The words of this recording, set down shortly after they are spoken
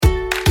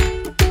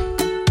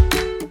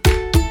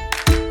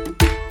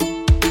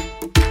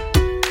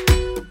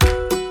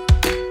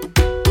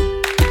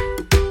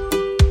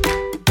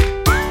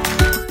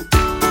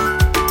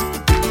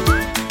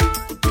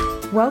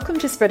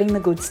to Spreading the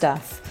Good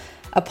Stuff,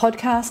 a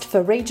podcast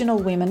for regional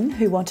women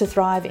who want to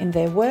thrive in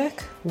their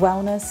work,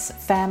 wellness,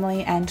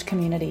 family and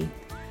community.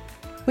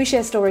 We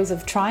share stories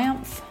of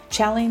triumph,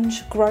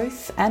 challenge,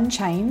 growth and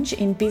change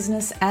in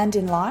business and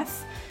in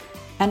life,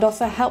 and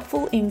offer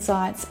helpful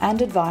insights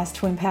and advice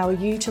to empower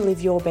you to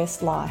live your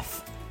best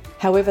life,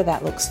 however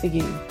that looks for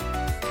you.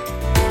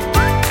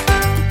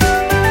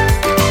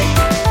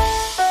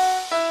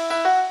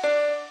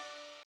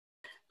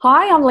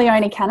 Hi, I'm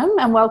Leonie Canham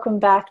and welcome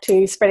back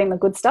to Spreading the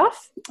Good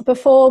Stuff.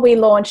 Before we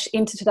launch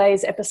into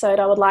today's episode,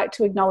 I would like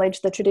to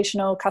acknowledge the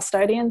traditional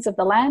custodians of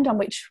the land on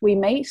which we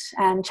meet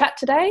and chat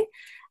today,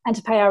 and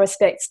to pay our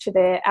respects to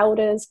their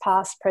elders,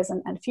 past,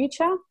 present and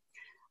future. I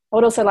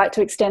would also like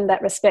to extend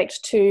that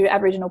respect to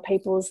Aboriginal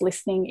peoples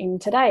listening in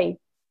today.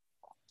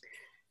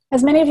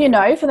 As many of you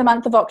know, for the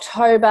month of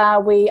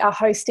October, we are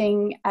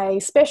hosting a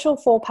special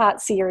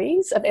 4-part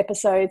series of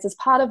episodes as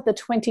part of the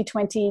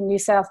 2020 New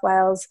South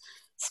Wales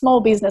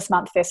Small Business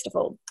Month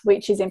Festival,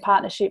 which is in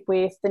partnership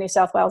with the New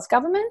South Wales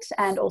Government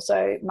and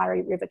also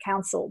Murray River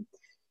Council.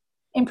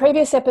 In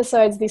previous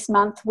episodes this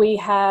month, we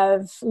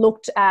have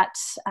looked at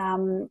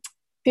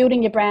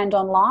building your brand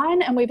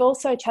online, and we've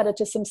also chatted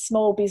to some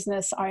small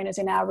business owners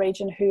in our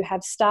region who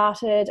have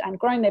started and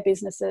grown their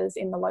businesses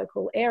in the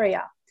local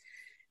area.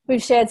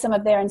 We've shared some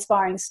of their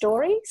inspiring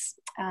stories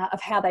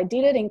of how they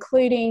did it,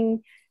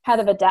 including how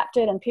they've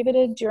adapted and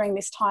pivoted during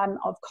this time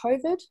of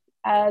COVID,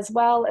 as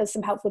well as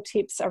some helpful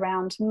tips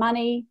around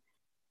money,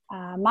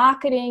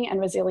 marketing and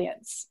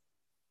resilience.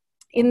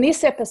 In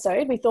this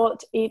episode, we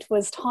thought it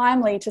was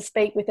timely to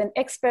speak with an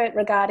expert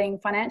regarding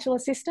financial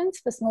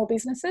assistance for small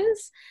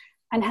businesses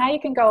and how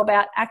you can go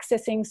about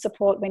accessing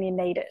support when you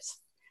need it.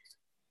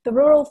 The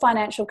Rural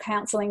Financial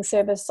Counselling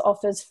Service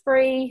offers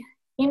free,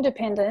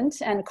 independent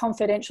and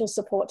confidential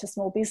support to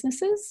small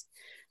businesses.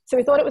 So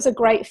we thought it was a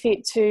great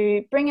fit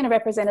to bring in a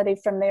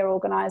representative from their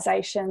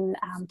organisation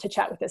to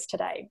chat with us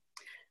today.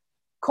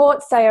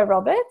 Court Sayer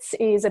Roberts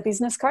is a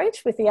business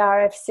coach with the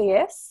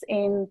RFCS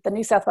in the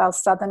New South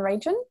Wales Southern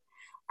region,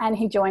 and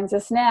he joins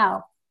us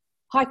now.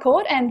 Hi,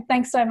 Court, and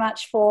thanks so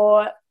much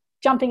for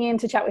jumping in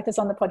to chat with us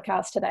on the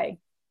podcast today.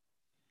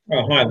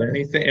 Oh, hi,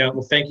 Lenny.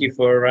 Thank you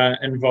for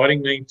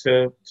inviting me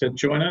to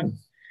join in.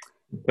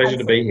 Pleasure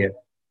to be here.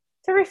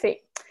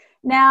 Terrific.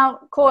 Now,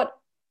 Court,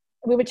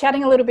 we were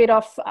chatting a little bit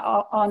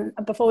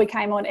before we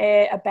came on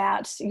air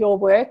about your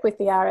work with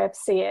the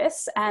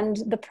RFCS and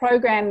the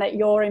program that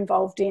you're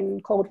involved in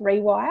called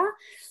Rewire.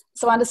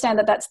 So I understand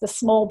that that's the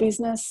small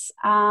business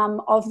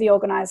of the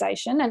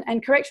organisation.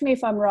 And correct me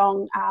if I'm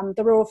wrong,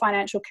 the Rural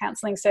Financial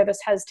Counselling Service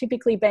has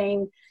typically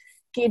been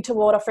geared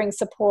toward offering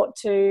support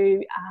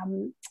to,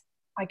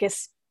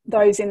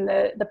 those in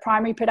the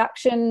primary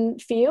production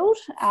field.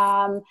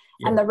 And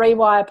the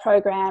Rewire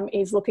program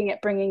is looking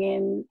at bringing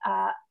in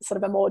sort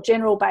of a more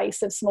general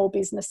base of small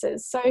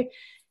businesses. So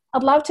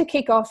I'd love to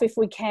kick off, if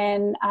we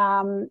can,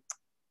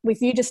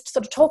 with you just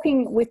sort of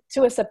talking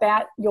to us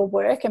about your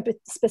work and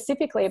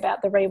specifically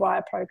about the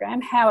Rewire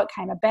program, how it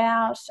came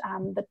about,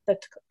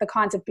 the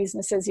kinds of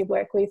businesses you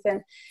work with,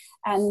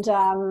 and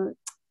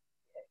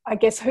I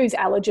guess who's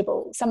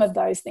eligible, some of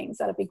those things.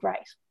 That'd be great.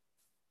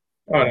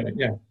 Oh,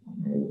 yeah,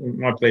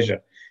 my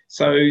pleasure.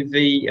 So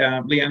the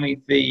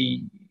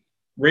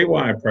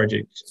Rewire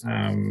project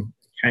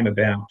came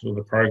about, or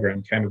the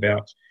program came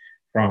about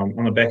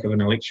on the back of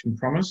an election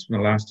promise from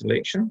the last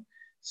election.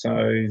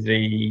 So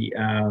the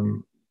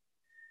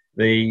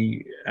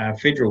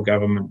federal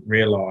government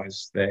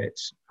realised that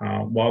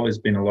while there's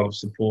been a lot of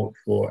support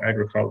for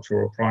agriculture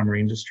or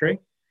primary industry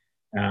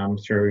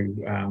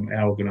through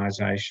our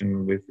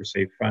organisation, we've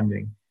received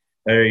funding.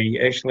 They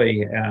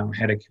actually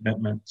had a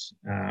commitment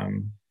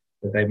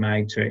that they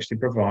made to actually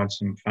provide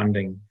some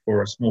funding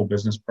for a small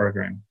business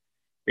program,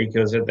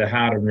 because at the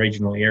heart of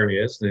regional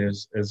areas,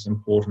 it's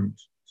important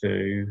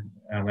to,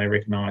 they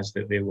recognised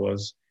that there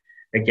was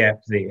a gap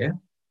there,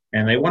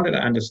 and they wanted to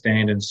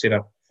understand and set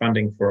up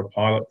funding for a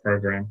pilot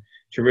program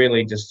to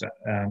really just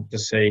to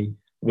see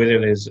whether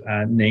there's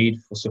a need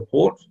for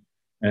support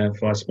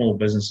for small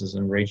businesses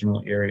in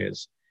regional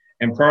areas.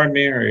 And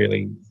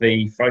primarily,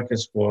 the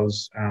focus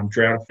was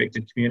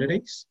drought-affected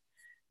communities,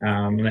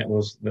 and that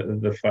was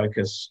the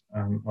focus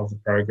of the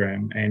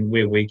program. And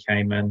where we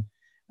came in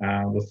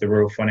with the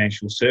Rural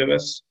Financial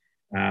Service,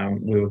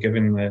 we were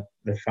given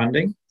the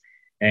funding.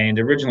 And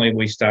originally,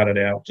 we started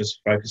out just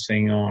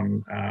focusing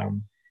on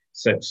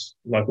 6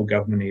 local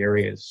government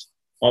areas.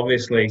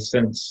 Obviously,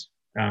 since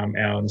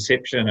our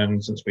inception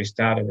and since we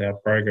started our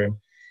program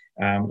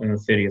on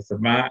the 30th of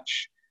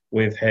March,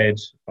 we've had,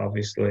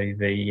 obviously,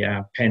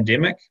 the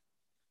pandemic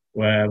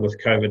with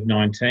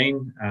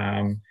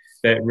COVID-19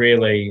 that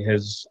really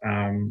has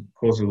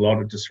caused a lot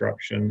of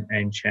disruption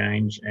and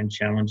change and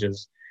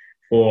challenges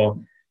for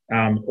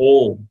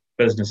all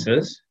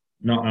businesses,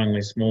 not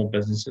only small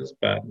businesses,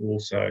 but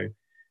also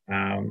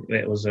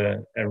that was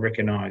a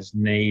recognised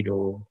need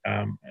or,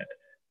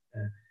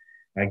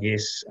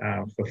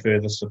 for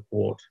further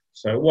support.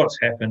 So what's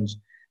happened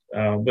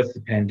with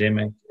the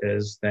pandemic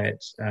is that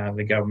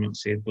the government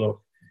said,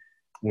 look,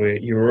 where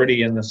you're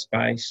already in the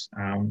space,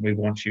 we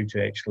want you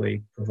to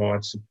actually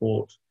provide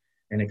support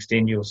and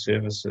extend your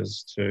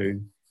services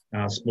to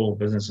small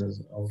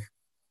businesses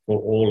for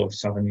all of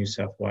southern New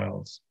South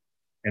Wales.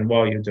 And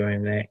while you're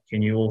doing that,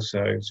 can you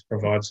also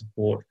provide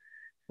support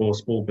for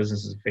small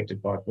businesses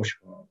affected by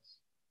bushfires?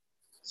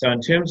 So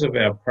in terms of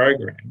our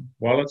program,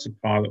 while it's a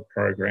pilot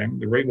program,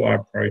 the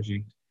Rewire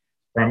project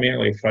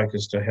primarily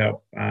focused to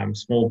help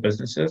small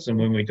businesses. And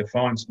when we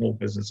define small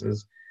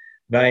businesses,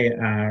 they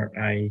are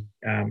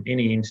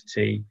any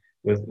entity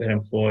that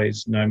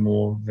employs no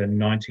more than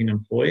 19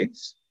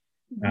 employees,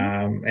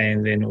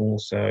 and then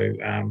also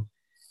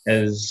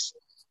is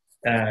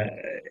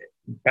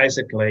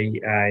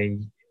basically a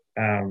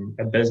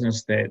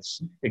business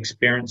that's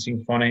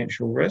experiencing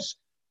financial risk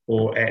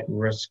or at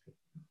risk,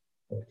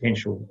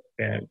 potential,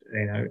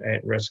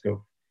 at risk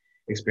of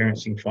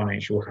experiencing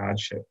financial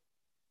hardship.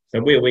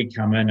 So where we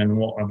come in and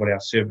what our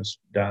service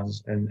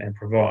does and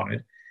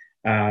provide,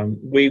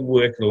 we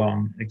work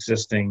along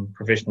existing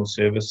professional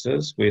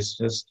services. We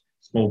assist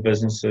small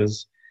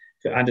businesses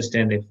to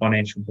understand their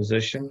financial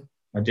position,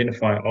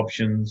 identify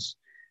options,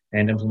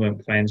 and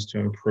implement plans to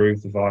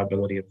improve the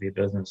viability of their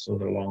business or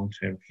the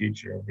long-term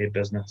future of their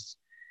business.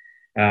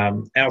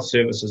 Our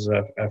services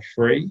are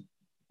free,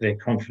 they're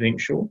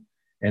confidential,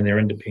 and they're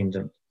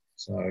independent.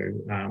 So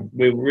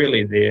we're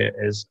really there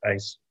as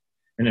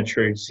in a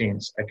true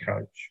sense, a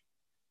coach.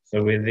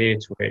 So we're there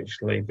to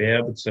actually be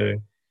able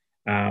to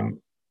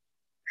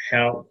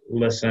help,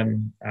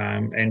 listen,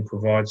 and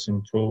provide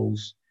some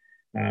tools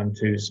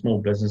to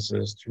small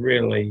businesses to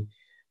really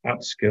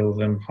upskill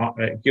them,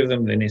 give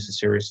them the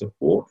necessary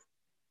support,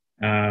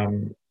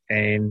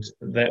 and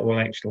that will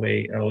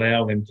actually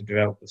allow them to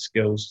develop the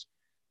skills,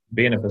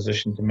 be in a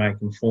position to make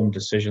informed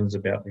decisions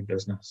about their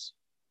business,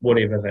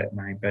 whatever that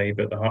may be,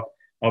 but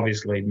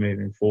obviously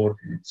moving forward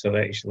so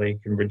they actually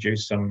can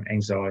reduce some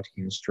anxiety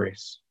and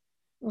stress.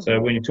 Mm-hmm. So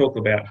when you talk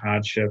about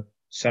hardship,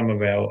 some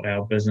of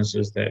our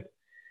businesses that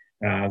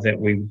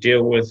we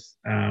deal with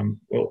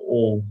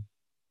all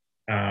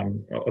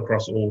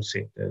across all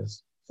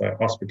sectors. So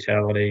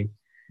hospitality,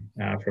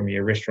 from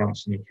your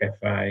restaurants and your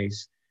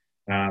cafes,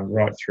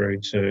 right through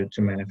to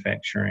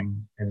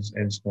manufacturing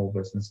and small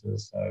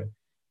businesses. So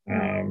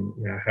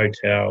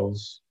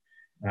hotels.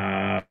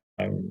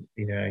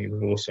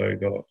 You've also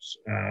got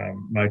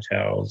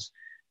motels,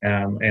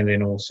 and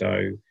then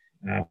also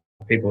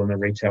people in the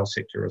retail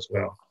sector as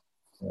well.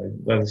 So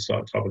those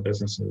type of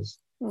businesses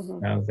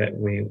that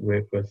we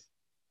work with.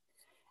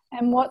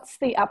 And what's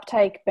the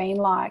uptake been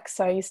like?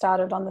 So you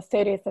started on the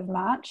 30th of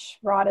March,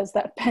 right as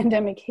that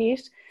pandemic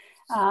hit.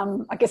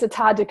 I guess it's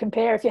hard to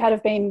compare. If you had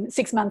have been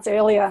 6 months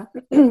earlier,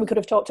 we could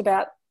have talked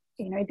about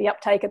the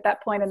uptake at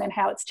that point and then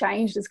how it's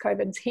changed as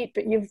COVID's hit.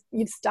 But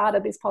you've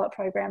started this pilot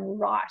program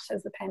right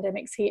as the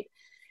pandemic's hit.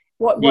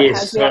 What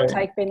has the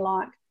uptake been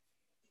like?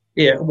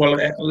 Yeah, well,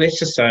 let's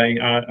just say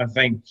I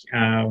think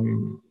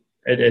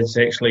it has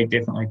actually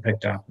definitely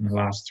picked up in the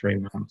last 3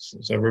 months.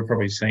 So we've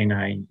probably seen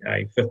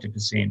a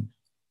 50%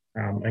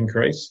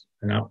 increase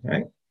in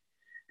uptake.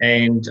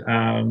 And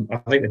I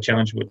think the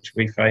challenge which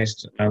we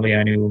faced,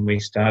 Leonie, when we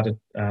started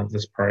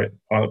this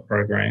pilot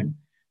program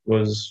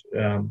was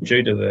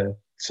due to the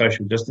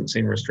social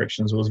distancing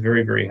restrictions. It was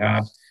very, very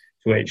hard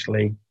to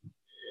actually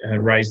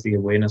raise the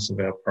awareness of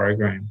our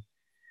program.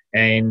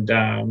 And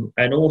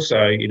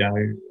also,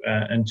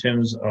 in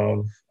terms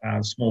of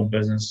small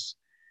business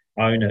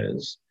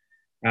owners,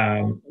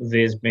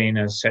 there's been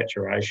a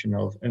saturation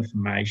of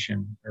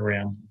information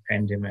around the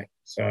pandemic.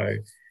 So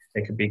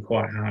it could be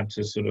quite hard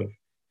to sort of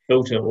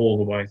filter all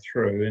the way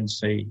through and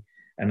see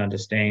and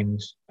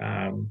understand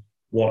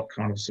what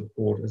kind of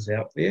support is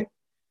out there.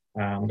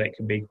 That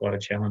can be quite a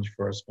challenge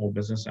for a small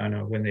business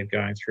owner when they're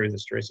going through the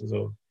stresses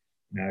of,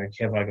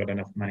 have I got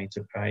enough money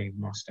to pay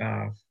my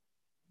staff?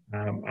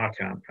 I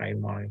can't pay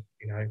my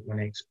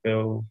next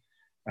bill.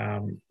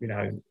 I've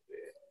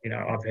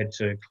had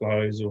to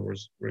close or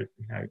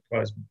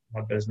close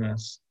my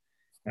business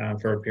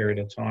for a period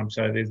of time.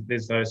 So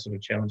there's those sort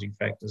of challenging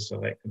factors. So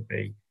that could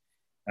be,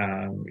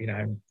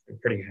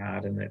 pretty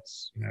hard. And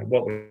that's,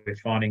 what we're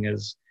finding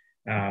is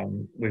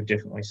we've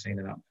definitely seen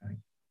an uptake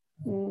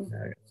in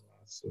the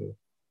last sort of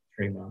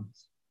 3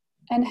 months.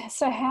 And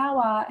so how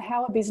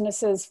are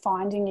businesses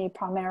finding you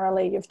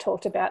primarily? You've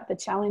talked about the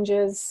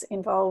challenges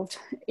involved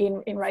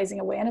in raising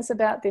awareness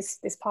about this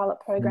pilot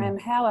program.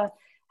 How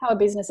are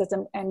businesses,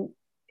 and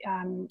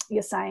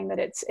you're saying that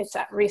it's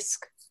at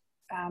risk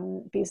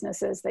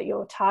businesses that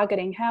you're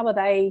targeting, how are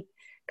they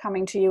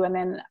coming to you? And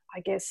then I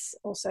guess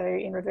also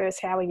in reverse,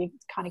 how are you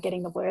kind of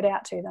getting the word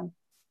out to them?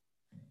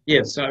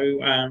 Yeah, so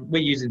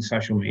we're using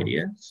social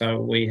media. So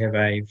we have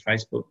a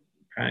Facebook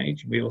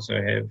page. We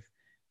also have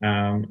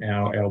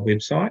our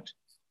website.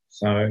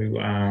 So,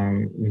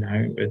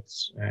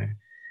 it's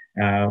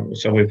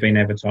so we've been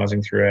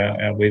advertising through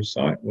our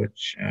website,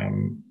 which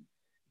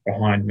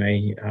behind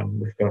me,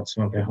 we've got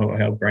some of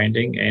our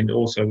branding, and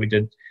also we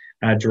did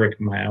direct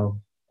mail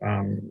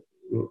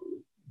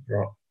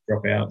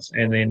dropouts,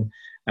 and then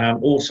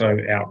also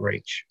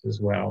outreach as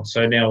well.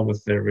 So now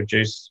with the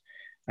reduced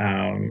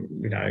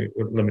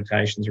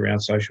limitations around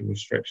social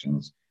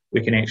restrictions,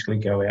 we can actually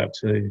go out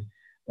to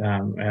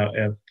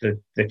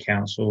the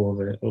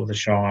council or the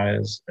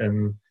shires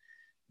in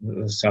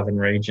the southern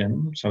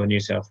New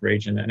South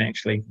region, and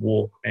actually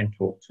walk and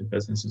talk to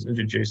businesses,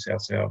 introduce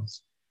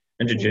ourselves,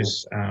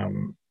 introduce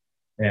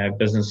our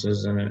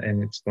businesses,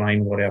 and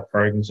explain what our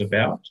program's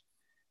about.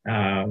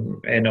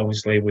 And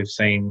obviously, we've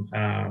seen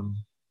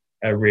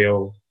a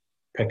real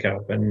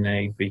pickup in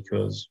need,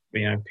 because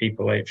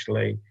people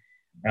actually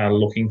are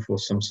looking for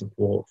some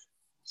support.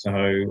 So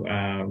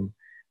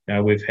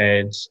we've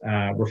had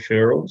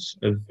referrals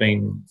have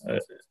been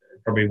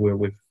probably where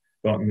we've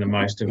gotten the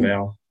most of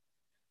our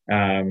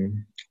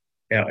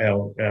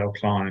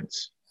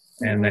clients,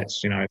 and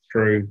that's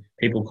through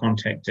people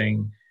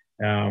contacting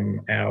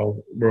our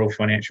rural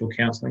financial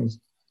counselling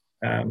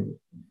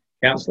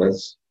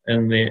counsellors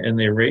in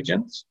their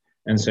regions,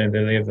 and so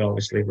they've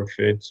obviously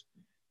referred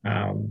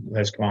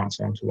those clients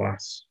onto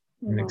us,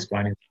 and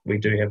explaining we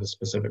do have a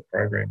specific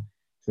program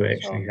to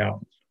actually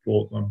help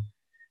support them,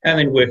 and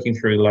then working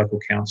through local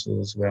council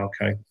as well,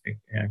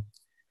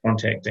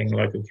 contacting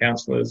local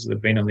councillors that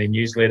have been on their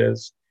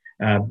newsletters,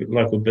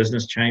 local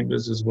business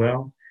chambers as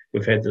well.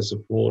 We've had the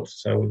support,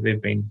 so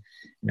they've been,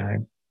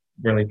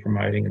 really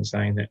promoting and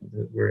saying that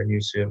we're a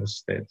new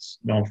service that's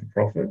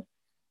non-for-profit,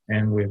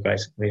 and we're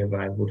basically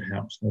available to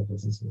help small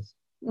businesses.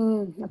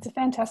 That's a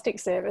fantastic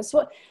service.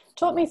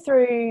 Talk me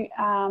through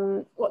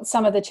what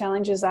some of the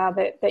challenges are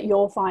that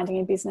you're finding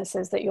in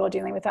businesses that you're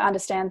dealing with. I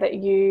understand that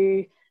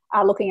you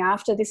are looking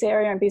after this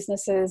area and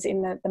businesses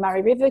in the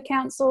Murray River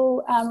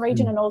Council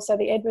region, and also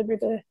the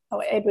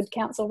Edward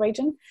Council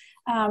region.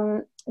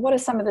 What are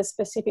some of the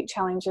specific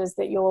challenges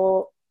that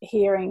you're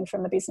hearing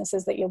from the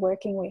businesses that you're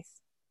working with?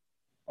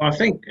 I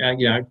think,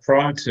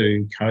 prior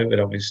to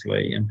COVID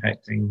obviously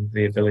impacting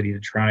the ability to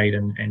trade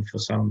and for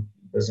some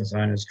business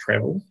owners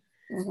travel,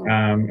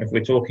 if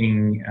we're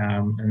talking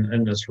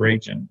in this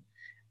region,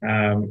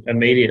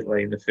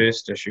 immediately the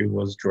first issue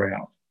was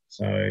drought.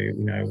 So,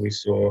 we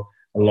saw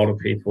a lot of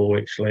people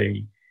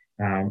actually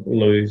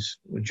lose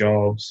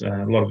jobs.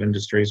 A lot of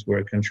industries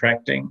were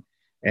contracting.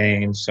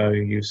 And so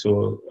you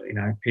saw,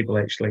 people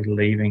actually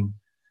leaving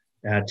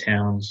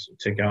towns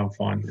to go and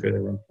find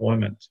further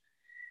employment.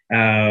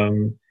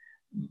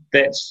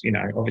 That's,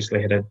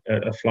 obviously had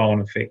a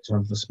flow-on effect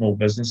on the small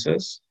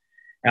businesses.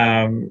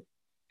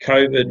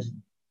 COVID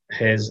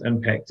has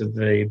impacted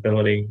the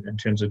ability in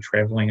terms of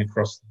travelling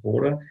across the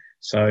border.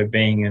 So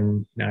being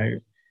in,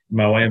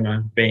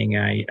 Moama, being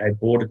a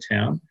border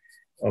town,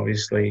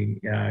 obviously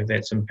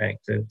that's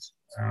impacted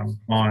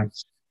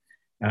clients.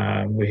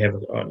 We have,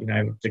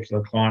 a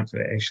particular client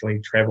that actually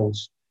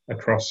travels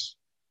across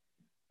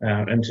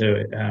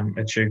into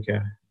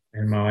Echuca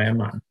and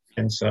Moama,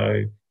 and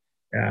so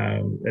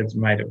it's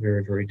made it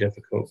very, very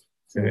difficult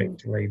to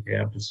actually be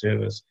able to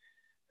service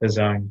his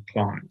own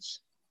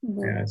clients.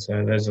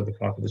 So those are the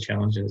type of the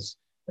challenges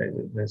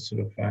that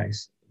sort of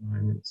face at the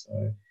moment.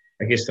 So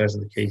I guess those are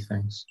the key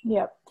things.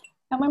 Yep.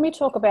 And when we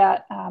talk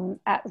about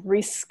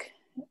at-risk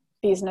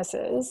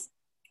businesses,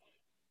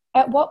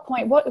 at what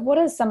point, what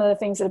are some of the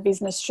things that a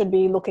business should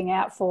be looking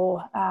out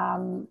for?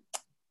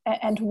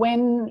 And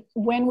when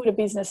would a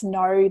business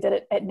know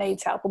that it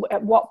needs help?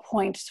 At what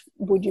point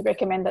would you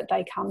recommend that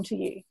they come to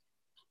you?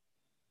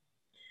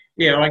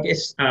 Yeah, I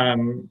guess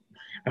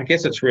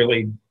it's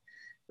really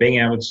being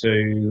able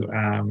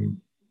to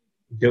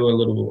do a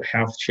little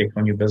health check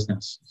on your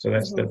business. So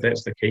that's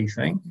the key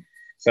thing.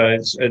 So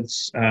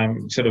it's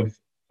sort of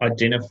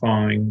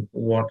identifying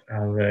what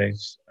are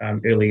those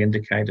early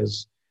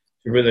indicators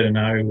to really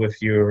know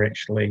if you're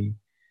actually,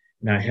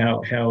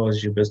 how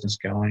is your business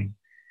going,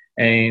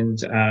 and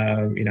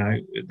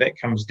that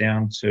comes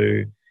down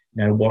to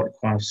what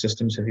kind of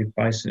systems have you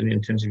placed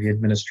in terms of your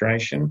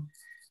administration.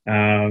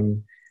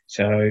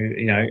 So,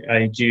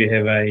 do you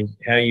have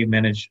how you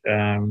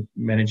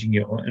managing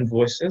your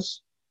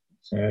invoices?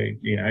 So,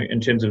 in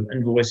terms of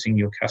invoicing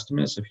your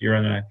customers, if you're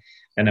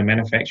in a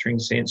manufacturing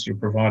sense, you're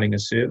providing a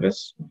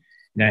service,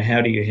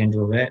 how do you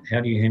handle that?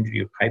 How do you handle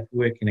your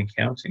paperwork and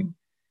accounting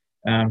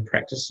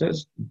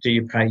practices? Do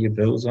you pay your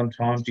bills on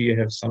time? Do you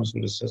have some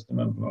sort of system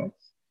in place?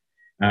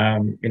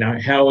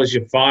 How is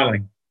your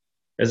filing?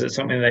 Is it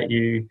something that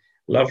you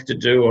love to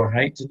do or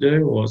hate to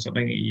do, or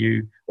something that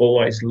you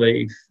always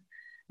leave?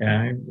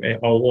 I'll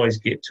always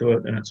get to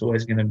it, and it's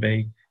always going to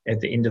be at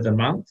the end of the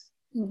month.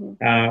 In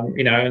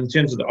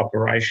terms of the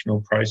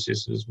operational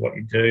processes, what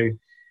you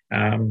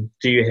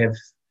do you have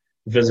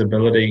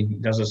visibility?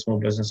 Does a small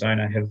business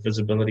owner have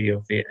visibility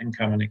of their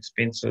income and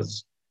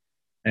expenses?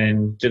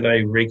 And do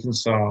they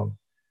reconcile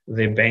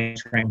their bank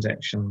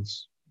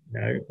transactions,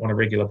 on a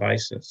regular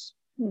basis?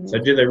 So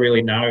do they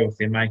really know if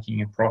they're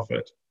making a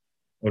profit,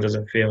 or does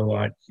it feel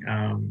like,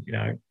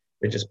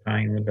 they're just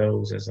paying the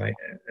bills as they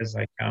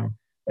come?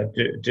 But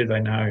do they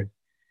know,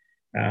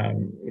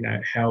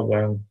 how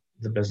well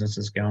the business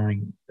is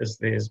going? Is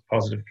there's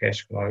positive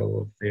cash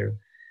flow, or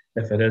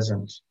if it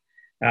isn't,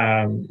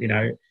 are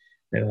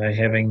they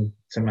having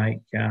to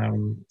make,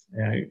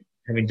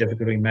 having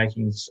difficulty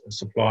making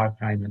supply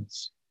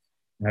payments?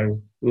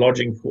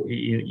 lodging for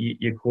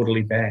your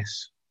quarterly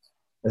BAS.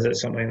 Is it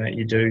something that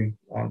you do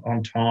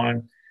on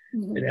time?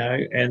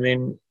 And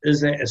then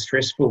is that a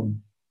stressful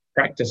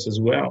practice as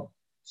well?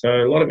 So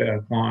a lot of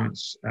our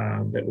clients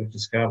that we've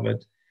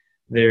discovered,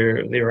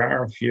 there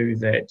are a few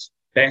that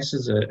BAS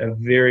is a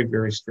very,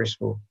 very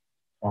stressful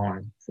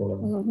time for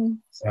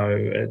them. So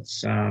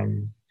it's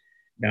and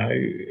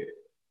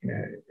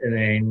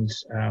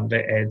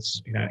that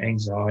adds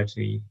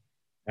anxiety,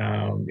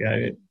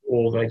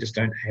 or they just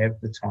don't have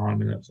the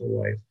time, and it's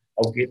always,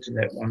 I'll get to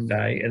that one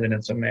day, and then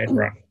it's a mad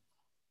rush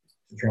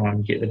to try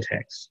and get the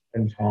tax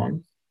in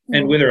time.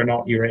 And whether or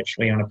not you're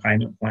actually on a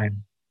payment plan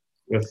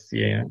with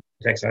the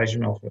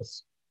taxation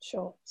office.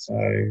 Sure.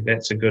 So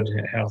that's a good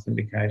health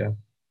indicator.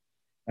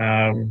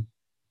 And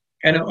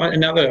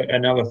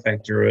another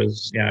factor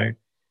is,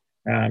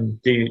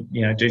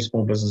 do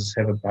small businesses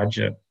have a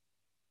budget?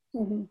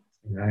 Do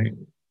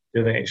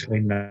they actually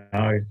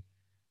know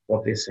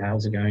what their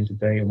sales are going to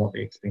be and what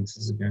their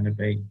expenses are going to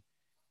be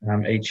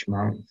each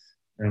month,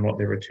 and what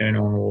their return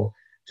on, or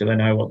do they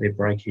know what their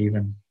break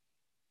even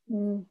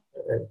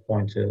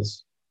point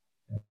is?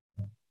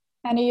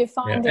 And are you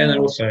finding? And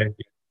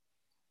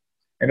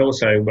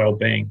also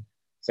well-being.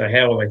 So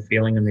how are they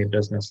feeling in their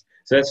business?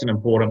 So that's an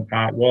important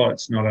part. While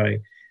it's not a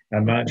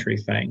monetary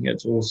thing,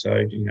 it's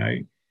also,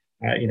 do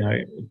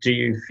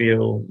you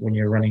feel when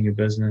you're running your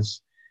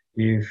business,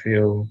 do you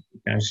feel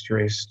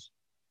stressed,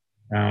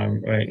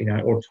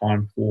 or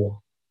time poor?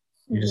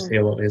 You just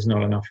feel that there's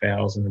not enough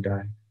hours in the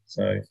day.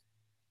 So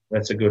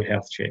that's a good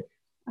health check.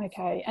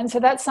 Okay. And so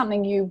that's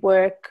something you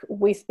work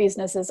with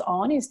businesses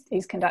on,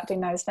 is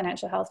conducting those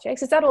financial health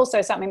checks. Is that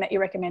also something that you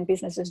recommend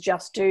businesses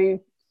just do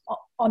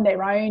on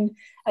their own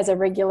as a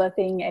regular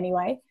thing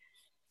anyway?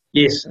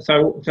 Yes.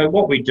 So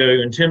what we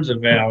do in terms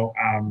of our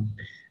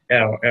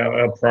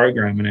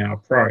program and our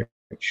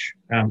approach,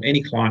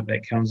 any client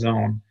that comes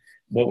on,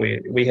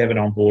 we have an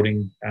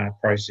onboarding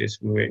process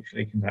where we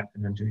actually conduct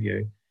an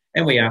interview,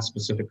 and we ask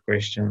specific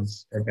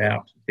questions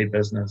about their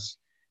business.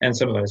 And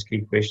some of those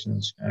key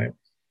questions, are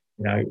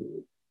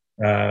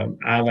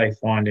they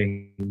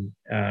finding,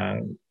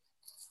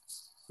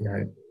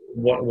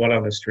 what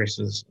are the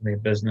stresses in their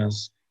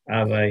business?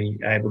 Are they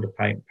able to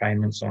pay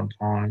payments on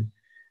time?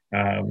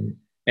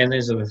 And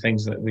these are the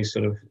things that we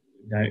sort of,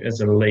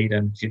 as a lead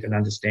and get an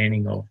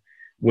understanding of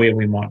where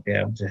we might be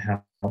able to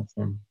help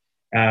them.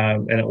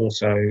 And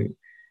also,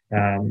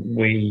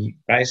 we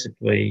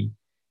basically,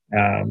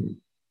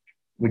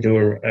 we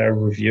do a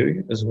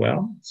review as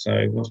well.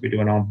 So once we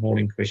do an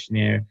onboarding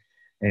questionnaire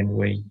and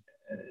we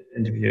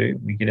interview,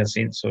 we get a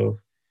sense of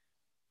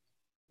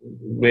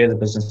where the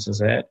business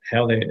is at,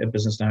 how the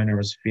business owner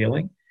is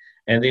feeling,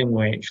 and then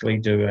we actually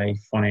do a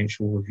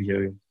financial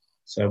review.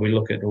 So we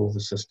look at all the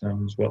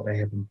systems, what they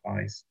have in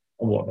place,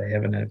 and what they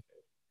haven't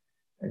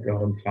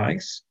got in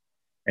place,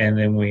 and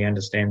then we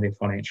understand their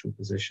financial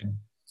position.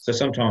 So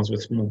sometimes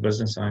with small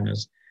business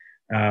owners,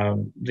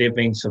 they've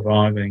been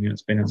surviving,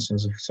 it's been in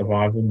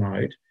survival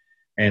mode,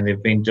 and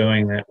they've been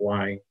doing that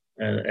way,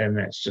 and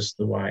that's just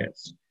the way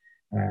it's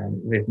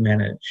they've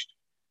managed.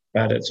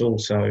 But it's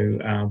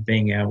also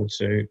being able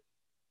to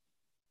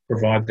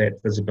provide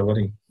that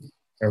visibility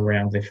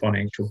around their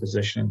financial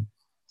position,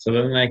 so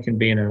then they can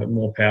be in a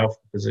more powerful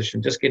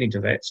position. Just getting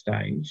to that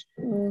stage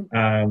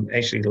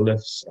actually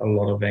lifts a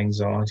lot of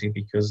anxiety,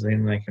 because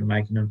then they can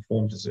make an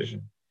informed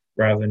decision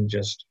rather than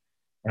just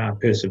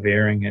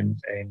persevering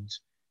and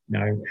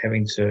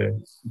having to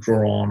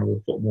draw on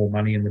or put more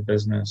money in the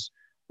business,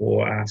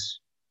 or ask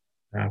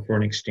for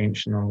an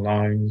extension on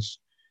loans.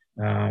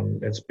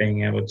 It's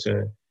being able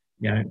to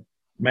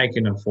make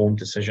an informed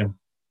decision,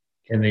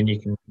 and then you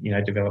can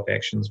develop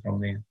actions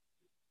from there.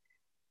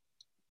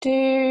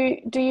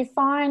 Do you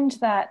find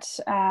that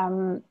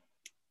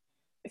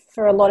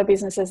for a lot of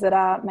businesses that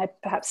are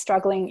perhaps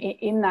struggling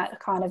in that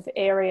kind of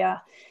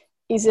area,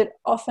 is it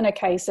often a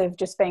case of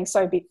just being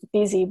so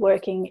busy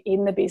working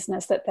in the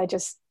business that they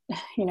just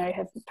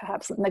have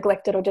perhaps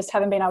neglected, or just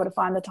haven't been able to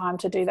find the time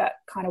to do that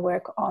kind of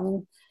work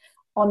on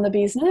the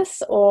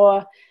business?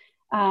 Or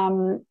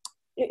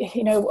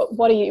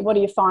what are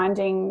you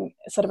finding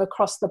sort of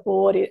across the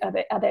board?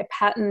 Are there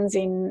patterns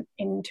in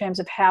terms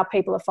of how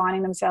people are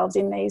finding themselves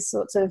in these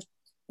sorts of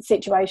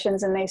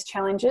situations and these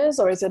challenges,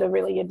 or is it a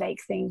really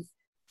unique thing?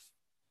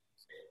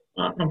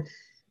 I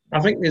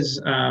think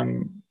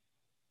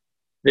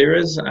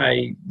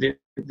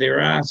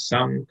there are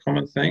some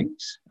common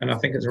themes, and I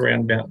think it's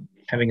around about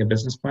having a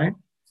business plan.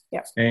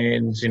 Yep.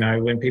 And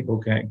when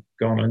people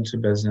gone into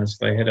business,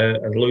 they had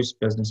a loose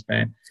business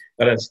plan,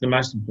 but it's the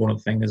most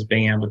important thing is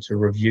being able to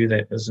review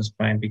that business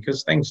plan,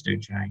 because things do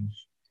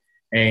change,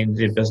 and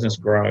their business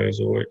grows,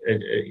 or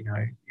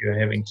you're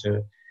having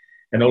to,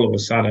 and all of a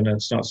sudden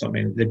it's not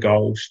something, the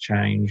goals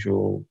change,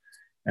 or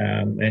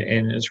and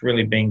it's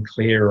really being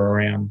clear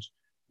around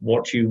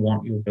what you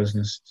want your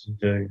business to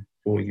do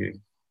for you.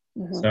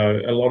 Mm-hmm.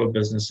 So a lot of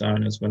business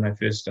owners, when they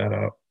first start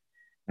up,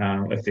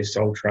 if they're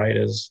sole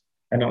traders,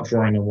 are not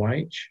drawing a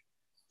wage.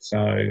 So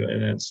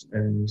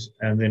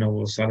and then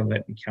all of a sudden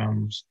that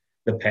becomes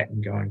the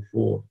pattern going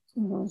forward.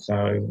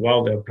 So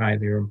while they'll pay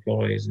their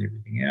employees and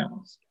everything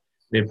else,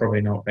 they're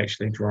probably not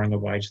actually drawing a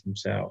wage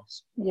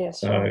themselves. Yes.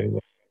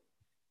 So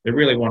they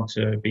really want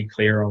to be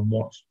clear on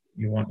what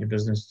you want your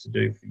business to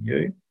do for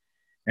you.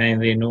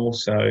 And then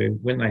also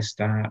when they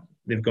start,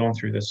 they've gone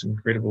through this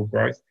incredible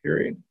growth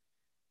period.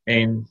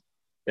 And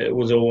it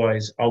was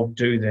always, I'll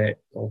do that,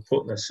 I'll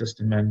put the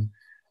system in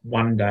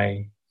one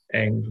day,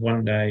 and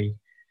one day,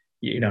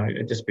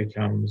 it just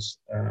becomes,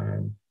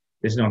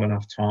 there's not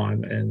enough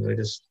time, and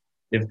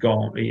they've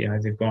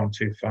gone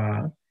too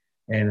far.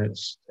 And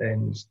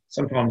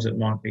sometimes it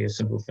might be a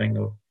simple thing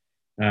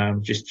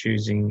of just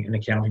choosing an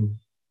accounting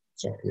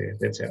software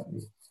that's out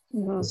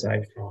there to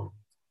save time.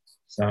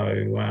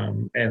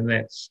 So, and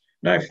that's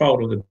no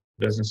fault of the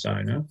business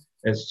owner.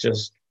 It's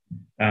just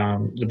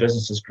the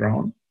business has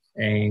grown,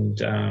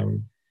 and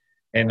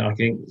I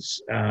think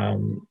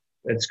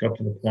it's got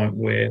to the point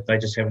where they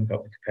just haven't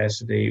got the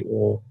capacity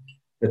or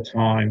the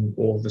time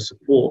or the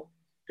support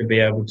to be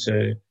able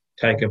to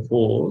take a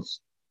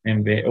pause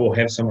or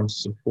have someone to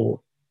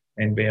support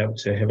and be able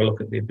to have a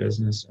look at their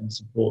business and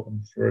support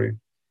them through.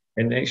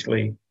 And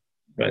actually,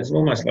 but it's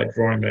almost like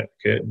drawing back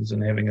the curtains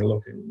and having a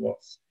look at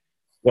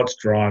what's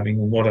driving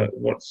and what are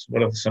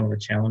some of the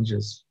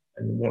challenges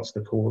and what's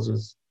the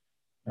causes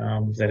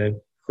that are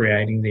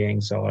creating the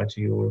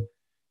anxiety or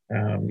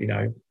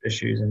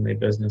issues in their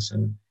business,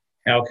 and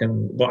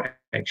what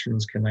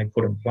actions can they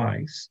put in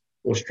place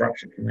or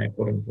structure can they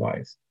put in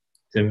place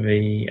to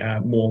be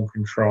more in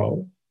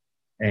control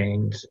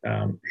and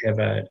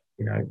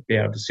be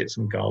able to set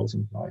some goals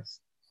in place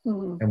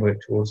and work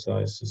towards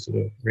those to sort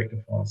of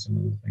rectify some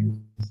of the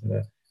things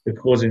that are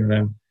causing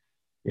them,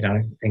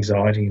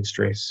 anxiety and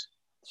stress.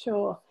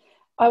 Sure.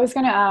 I was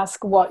going to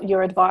ask what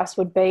your advice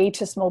would be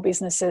to small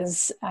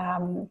businesses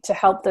to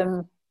help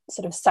them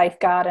sort of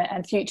safeguard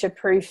and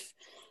future-proof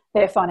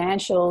their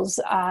financials.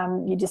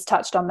 You just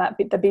touched on that,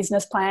 the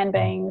business plan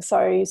being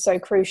so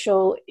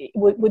crucial.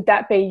 Would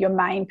that be your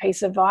main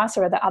piece of advice,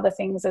 or are there other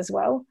things as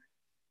well?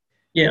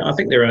 Yeah, I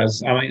think there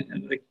is. I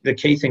mean, the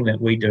key thing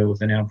that we do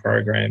within our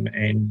program,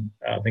 and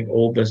I think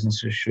all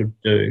businesses should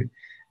do,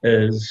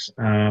 is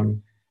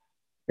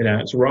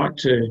it's right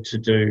to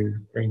do,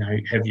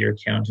 have your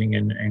accounting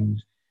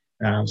and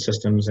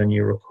systems and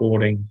your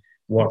recording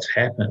what's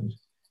happened,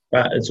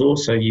 but it's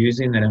also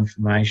using that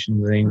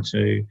information then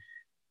to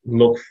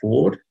look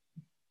forward.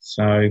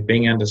 So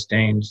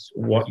understand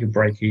what your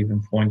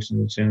break-even point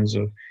in terms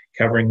of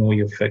covering all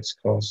your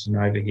fixed costs and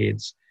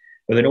overheads,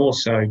 but then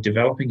also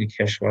developing a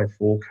cash flow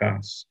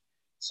forecast.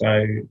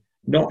 So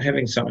not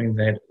having something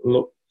that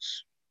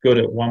looks good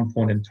at one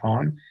point in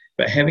time,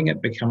 but having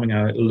it becoming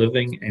a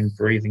living and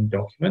breathing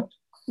document.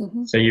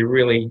 So you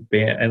really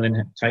and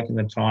then taking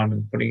the time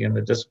and putting in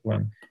the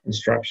discipline and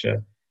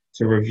structure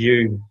to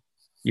review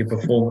your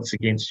performance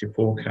against your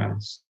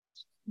forecast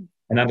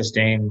and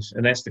understand.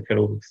 And that's the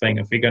critical thing.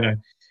 If you're going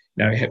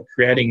to,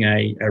 creating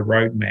a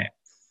roadmap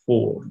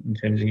in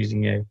terms of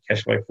using a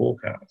cash flow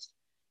forecast,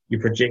 you're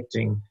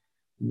projecting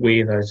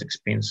where those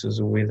expenses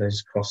or where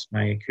those costs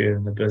may occur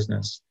in the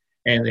business.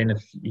 And then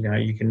if,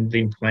 you can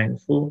then plan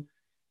for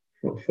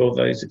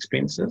those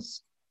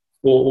expenses,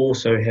 or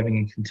also having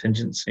a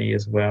contingency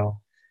as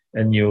well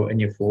in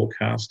your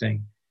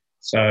forecasting.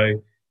 So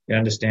you're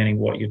understanding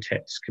what your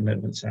tax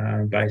commitments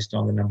are based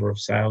on the number of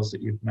sales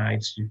that you've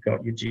made. So you've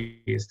got your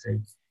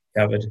GST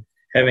covered.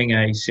 Having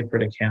a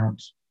separate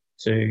account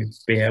to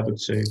be able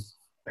to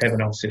have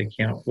an offset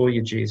account for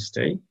your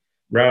GST,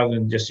 rather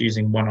than just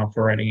using one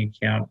operating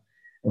account.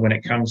 And when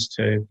it comes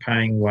to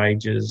paying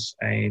wages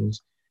and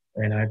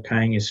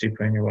paying your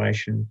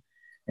superannuation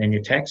and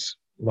your tax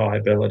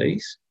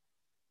liabilities,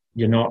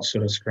 you're not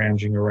sort of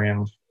scrounging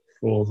around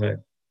for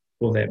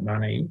that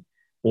money,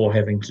 or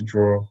having to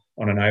draw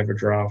on an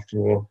overdraft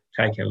or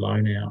take a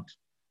loan out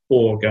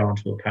or go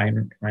onto a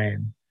payment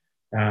plan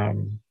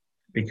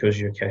because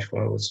your cash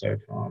flow is so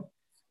tight.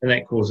 And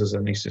that causes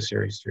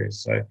unnecessary stress.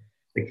 So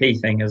the key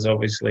thing is,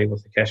 obviously,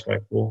 with the cash flow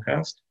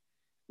forecast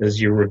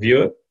is you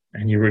review it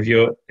and you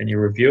review it and you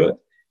review it,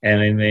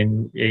 and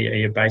then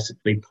you're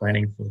basically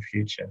planning for the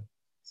future.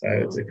 So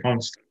it's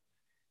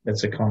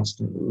a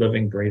constant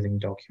living, breathing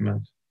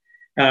document.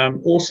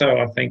 Also,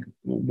 I think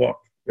what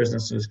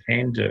businesses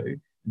can do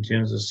in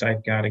terms of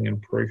safeguarding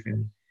and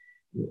proofing,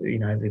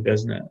 their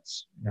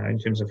business, in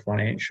terms of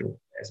financial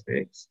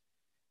aspects,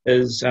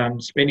 is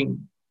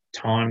spending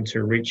time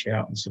to reach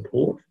out and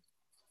support.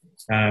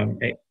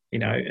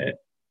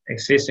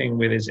 Accessing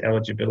where there's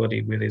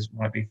eligibility, where there's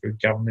might be through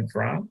government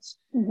grants.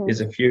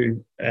 There's a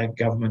few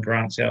government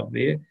grants out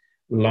there,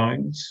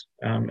 loans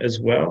as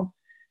well.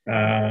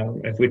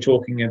 If we're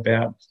talking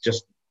about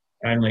just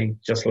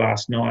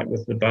last night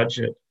with the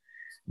budget,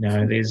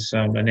 there's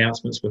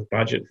announcements with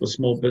budget for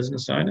small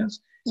business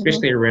owners,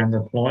 especially around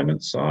the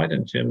employment side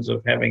in terms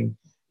of having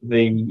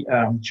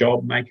the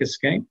job maker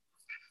scheme.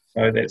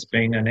 So that's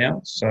been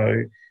announced.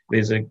 So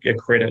there's a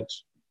credit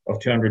of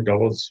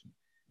 $200.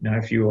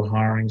 If you were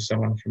hiring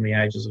someone from the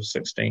ages of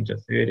 16 to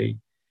 30,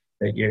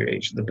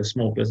 that the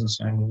small business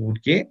owner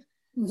would get,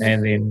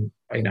 and then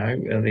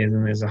and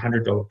then there's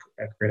 $100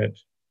 credit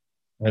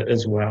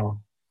as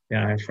well,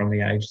 from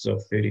the ages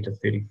of 30 to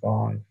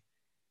 35.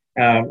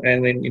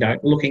 And then,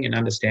 looking and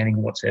understanding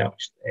what's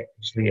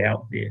actually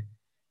out there.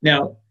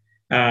 Now,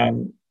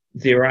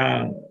 there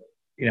are,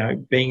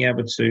 being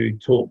able to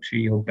talk to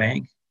your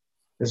bank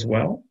as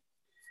well.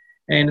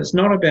 And it's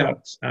not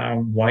about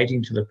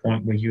waiting to the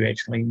point where you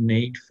actually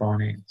need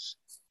finance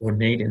or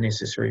need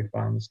necessary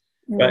funds,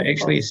 but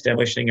actually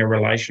establishing a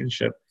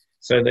relationship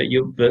so that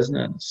your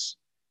business,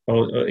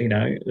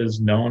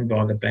 is known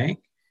by the bank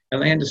and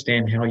they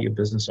understand how your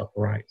business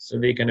operates. So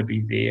they're going to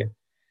be there.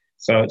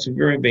 So it's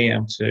really being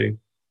able to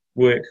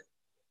work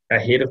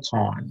ahead of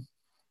time,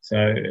 so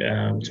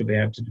to be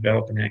able to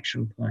develop an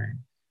action plan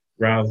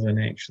rather than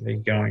actually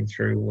going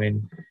through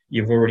when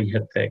you've already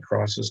hit that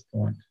crisis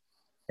point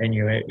and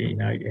you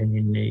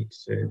need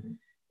to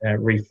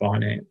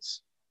refinance.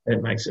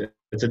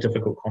 It's a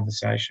difficult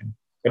conversation.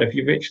 But if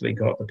you've actually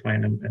got the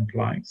plan in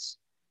place,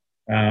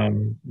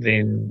 then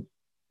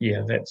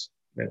that's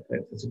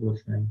a good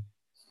thing.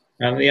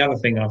 And the other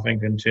thing I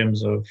think in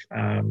terms of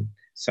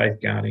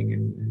safeguarding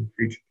and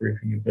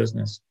future-proofing your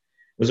business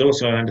was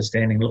also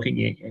understanding,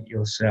 looking at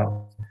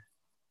yourself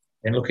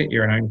and look at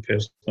your own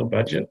personal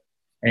budget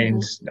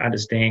and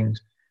understand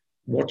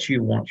what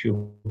you want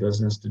your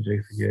business to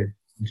do for you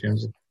in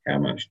terms of how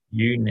much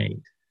you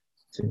need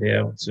to be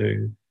able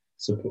to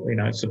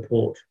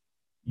support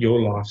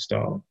your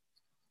lifestyle,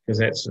 because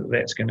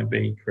that's going to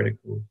be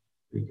critical,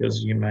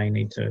 because you may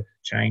need to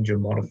change or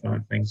modify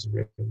things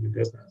around your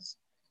business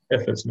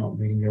if it's not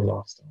meeting your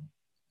lifestyle.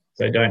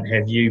 So don't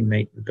have you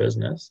meet the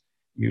business.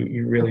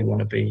 You really want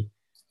to be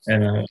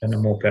in a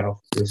more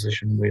powerful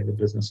position where the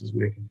business is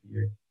working for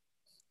you.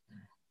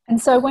 And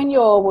so when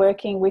you're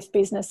working with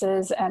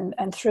businesses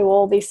and through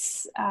all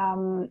these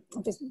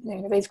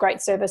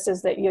great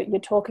services that you're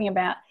talking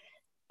about,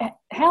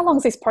 how long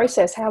is this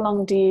process? How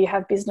long do you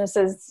have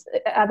businesses?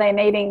 Are they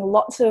needing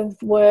lots of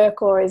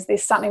work, or is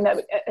this something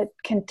that it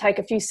can take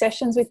a few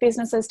sessions with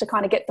businesses to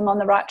kind of get them on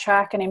the right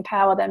track and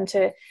empower them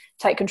to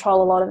take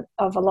control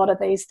of a lot of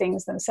these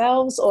things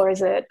themselves, or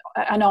is it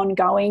an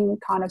ongoing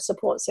kind of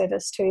support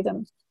service to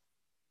them?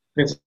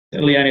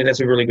 Leonie,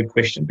 that's a really good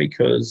question,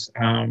 because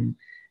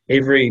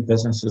every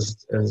business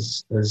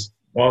is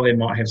while they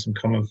might have some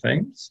common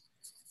themes,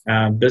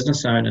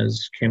 business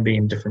owners can be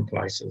in different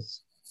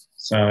places.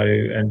 So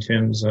in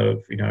terms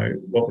of,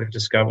 what we've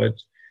discovered,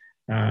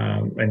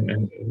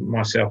 and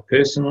myself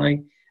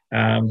personally,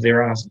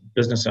 there are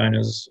business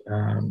owners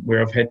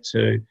where I've had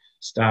to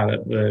start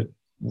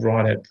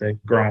right at the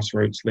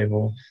grassroots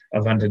level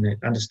of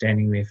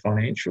understanding their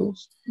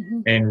financials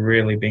and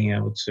really being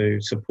able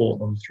to support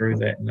them through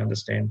that and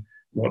understand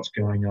what's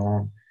going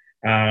on.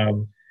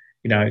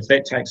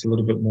 That takes a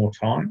little bit more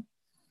time.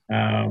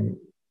 And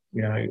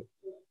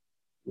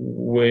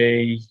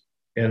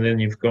then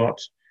you've got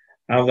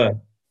other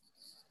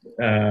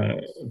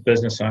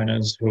business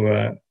owners who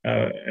are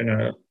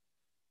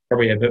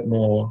probably a bit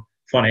more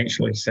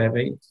financially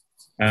savvy,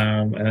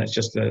 and it's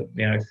just that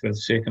for the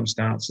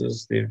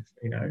circumstances they've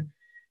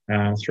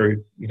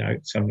through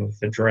some of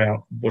the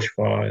drought,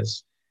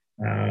 bushfires,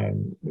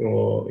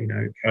 or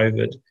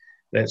COVID,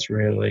 that's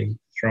really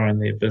throwing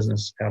their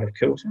business out of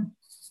kilter.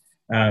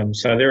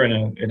 So they're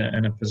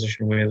in a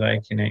position where they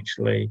can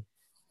actually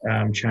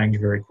change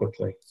very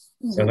quickly.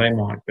 So they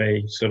might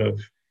be sort of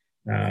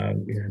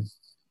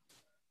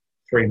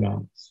 3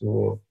 months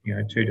or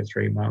 2 to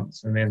 3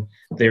 months, and then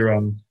they're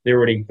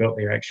already got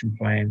their action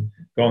plan,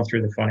 gone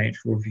through the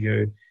financial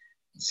review,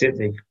 set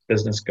their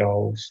business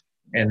goals,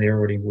 and they're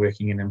already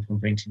working and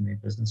implementing their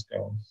business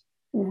goals.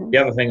 The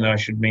other thing that I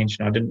should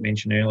mention, I didn't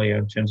mention earlier,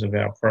 in terms of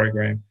our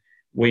program,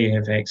 we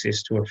have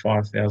access to a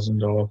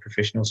 $5,000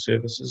 professional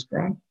services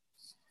grant.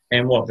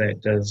 And what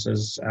that does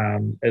is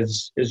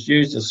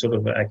used as sort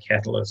of a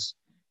catalyst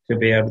to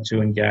be able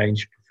to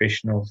engage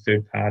professional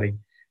third-party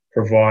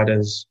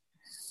providers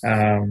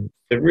to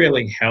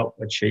really help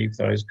achieve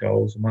those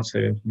goals once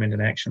they implement an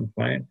action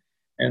plan.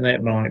 And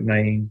that might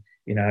mean,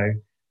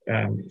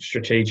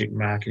 strategic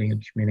marketing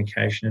and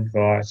communication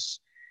advice,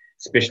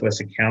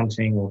 specialist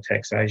accounting or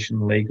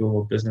taxation, legal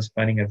or business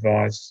planning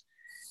advice,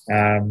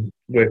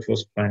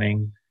 workforce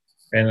planning,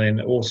 and then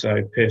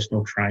also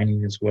personal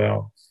training as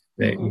well,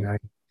 that,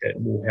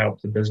 that will help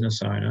the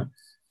business owner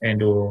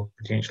and or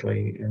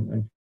potentially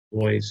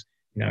employees,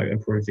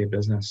 improve their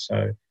business.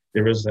 So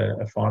there is a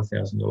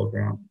 $5,000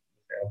 grant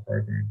for our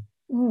program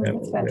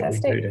that's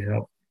fantastic. that we do to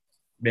help.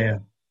 Yeah.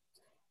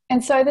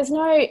 And so there's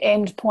no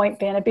end point,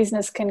 Ben. A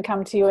business can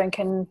come to you and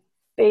can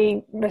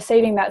be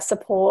receiving that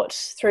support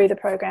through the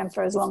program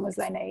for as long as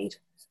they need.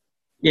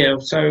 Yeah.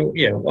 So,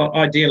 well,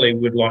 ideally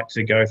we'd like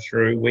to go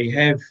through, we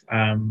have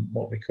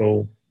what we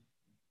call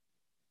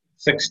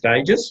 6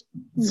 stages.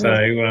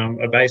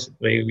 So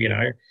basically,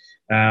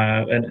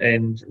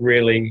 and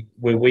really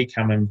where we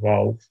come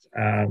involved,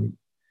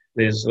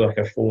 there's like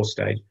a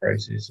 4-stage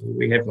process.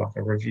 We have like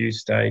a review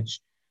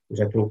stage, which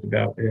I talked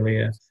about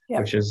earlier,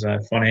 which is a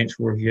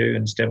financial review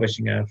and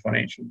establishing a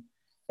financial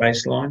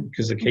baseline,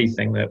 because the key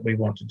thing that we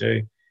want to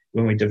do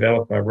when we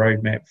develop a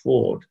roadmap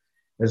forward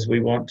is we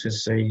want to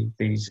see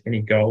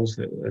any goals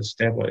that are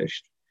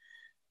established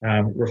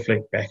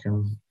reflect back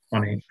in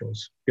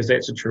financials, because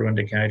that's a true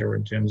indicator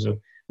in terms of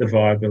the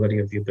viability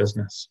of your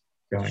business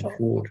going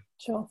forward.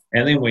 Sure.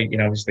 And then we,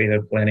 obviously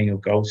the planning or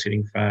goal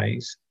setting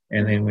phase,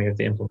 and then we have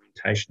the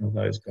implementation of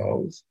those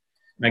goals.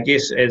 And I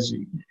guess, as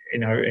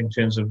in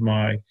terms of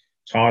my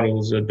title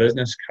as a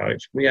business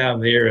coach, we are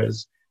there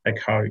as a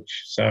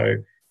coach. So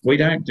we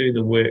don't do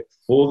the work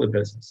for the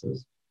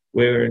businesses.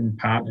 We're in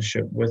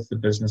partnership with the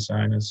business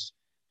owners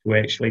to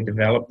actually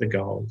develop the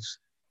goals,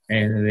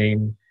 and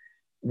then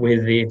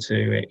we're there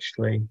to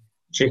actually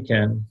check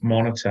in,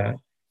 monitor,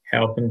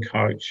 help and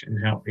coach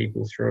and help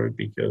people through,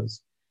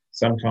 because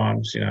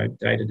sometimes,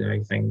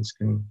 day-to-day things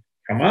can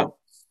come up,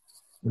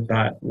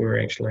 but we're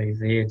actually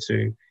there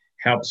to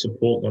help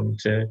support them,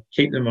 to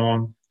keep them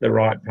on the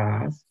right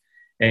path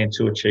and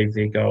to achieve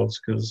their goals,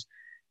 because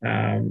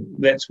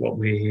that's what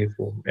we're here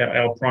for.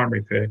 Our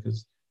primary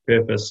purpose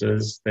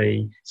is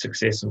the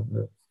success of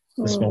the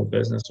small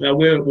business, now,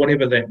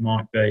 whatever that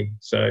might be.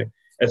 So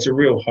it's a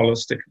real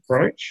holistic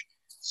approach.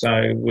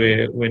 So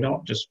we're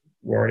not just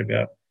worried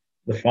about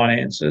the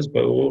finances,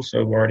 but we're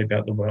also worried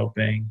about the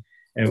well-being.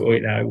 And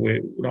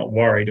we're not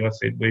worried. I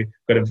said we've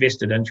got a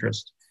vested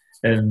interest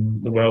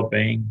in the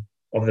well-being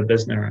of the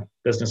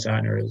business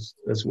owner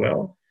as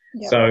well.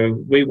 Yep.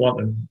 So we want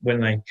them, when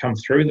they come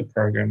through the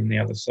program on the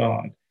other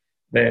side,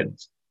 that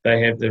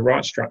they have the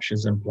right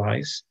structures in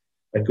place,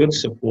 a good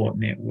support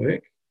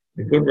network,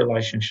 a good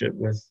relationship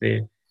with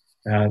their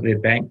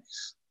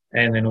banks,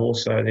 and then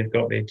also they've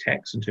got their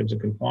tax in terms of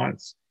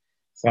compliance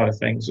side of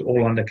things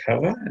all under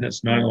cover, and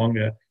it's no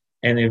longer,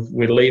 and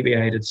we've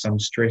alleviated some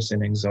stress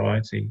and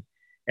anxiety,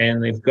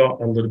 and they've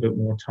got a little bit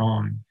more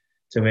time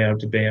to be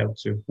able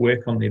to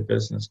work on their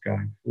business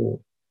going forward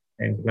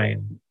and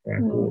plan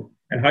going forward.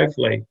 And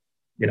hopefully,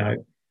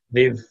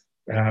 they've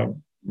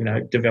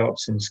developed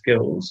some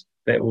skills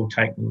that will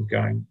take them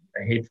going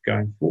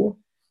forward,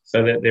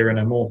 so that they're in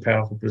a more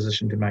powerful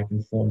position to make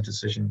informed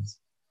decisions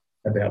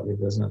about their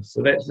business.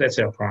 So that's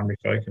our primary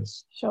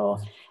focus. Sure.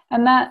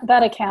 And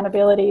that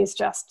accountability is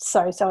just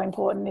so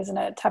important, isn't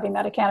it? Having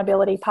that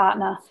accountability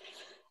partner.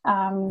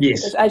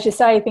 Yes. As you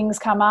say, things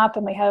come up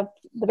and we have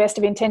the best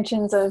of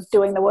intentions of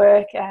doing the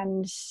work,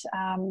 and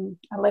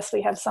unless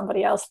we have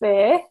somebody else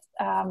there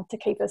to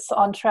keep us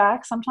on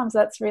track, sometimes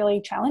that's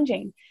really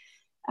challenging.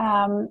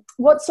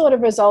 What sort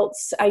of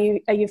results are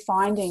you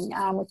finding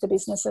with the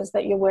businesses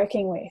that you're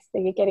working with? Are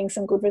you getting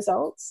some good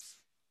results?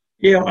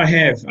 Yeah, I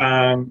have.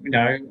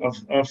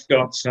 I've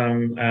got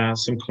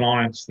some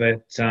clients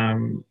that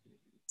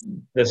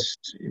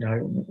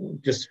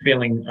just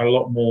feeling a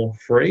lot more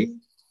free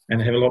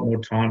and have a lot more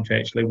time to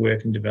actually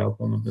work and develop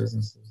on the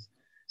businesses.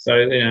 So,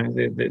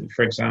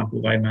 for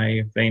example, they may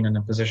have been in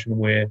a position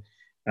where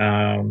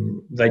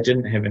they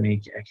didn't have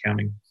any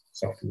accounting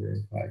software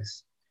in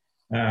place.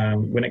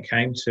 When it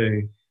came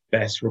to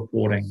BAS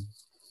reporting,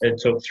 it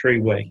took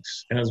 3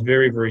 weeks, and it was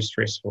very, very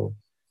stressful.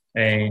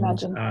 And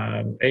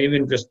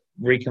even just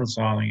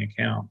reconciling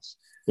accounts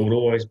would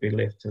always be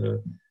left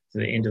to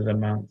the end of the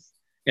month.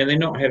 And they're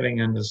not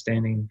having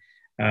understanding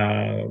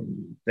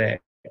that,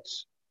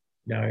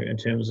 in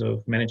terms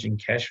of managing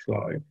cash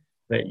flow,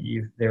 that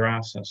there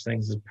are such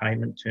things as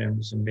payment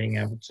terms, and being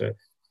able to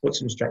put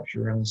some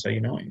structure in, so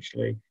you're not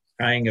actually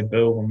paying a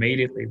bill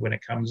immediately when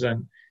it comes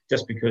in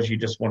just because you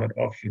just want it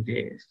off your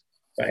desk,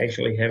 but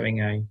actually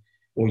having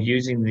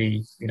using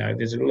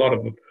there's a lot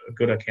of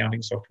good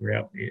accounting software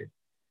out there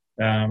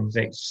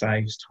that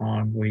saves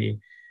time, where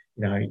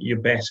your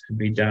BAS could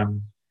be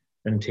done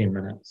in 10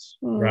 minutes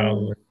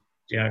rather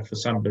than, for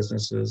some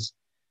businesses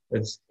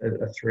it's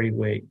a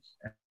 3-week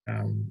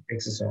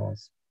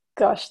exercise.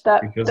 Gosh,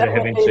 that because that they're would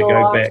having be to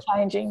go back.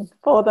 changing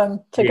for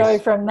them to go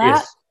from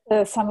that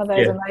to some of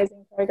those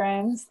amazing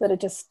programs that are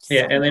just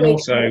and then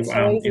also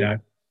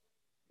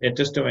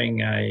just doing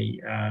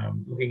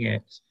looking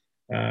at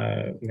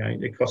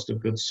the cost of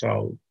goods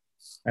sold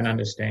and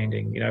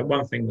understanding.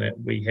 One thing that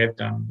we have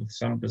done with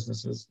some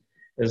businesses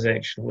is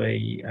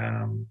actually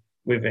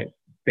we've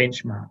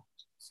benchmarked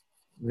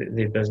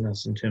their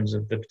business in terms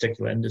of the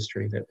particular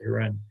industry that they're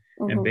in,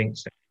 and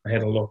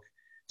had a look.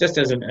 Just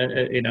as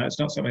it's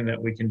not something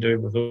that we can do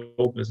with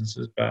all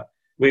businesses, but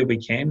where we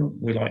can,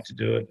 we like to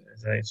do it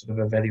as a sort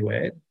of a value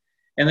add.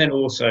 And that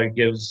also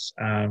gives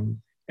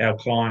our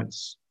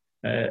clients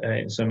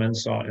some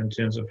insight in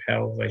terms of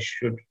how they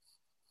should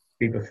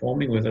be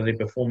performing, whether they're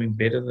performing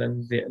better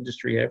than the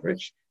industry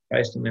average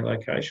based on their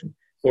location,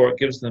 or it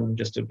gives them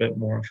just a bit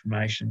more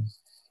information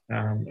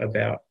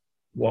about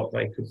what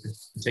they could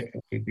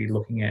particularly be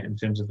looking at in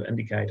terms of the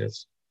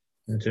indicators,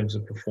 in terms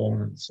of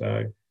performance.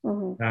 So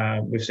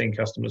we've seen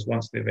customers,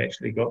 once they've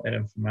actually got that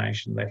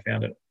information, they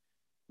found it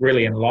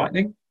really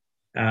enlightening,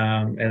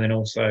 and then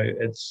also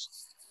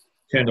it's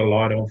turned a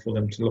light on for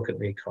them to look at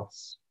their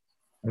costs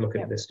and look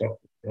at their stock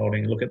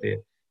holding, look at their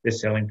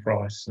selling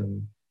price,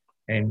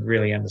 and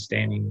really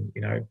understanding,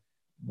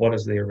 what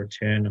is their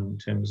return in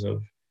terms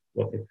of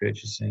what they're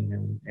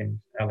purchasing, and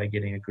are they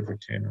getting a good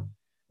return on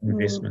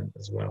investment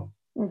as well.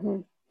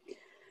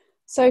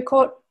 So,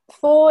 Court,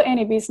 for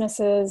any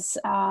businesses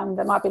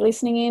that might be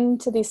listening in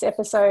to this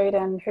episode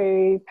and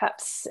who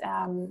perhaps,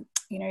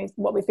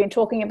 what we've been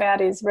talking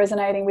about is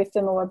resonating with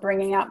them or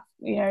bringing up,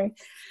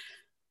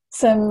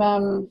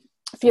 some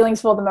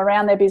feelings for them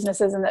around their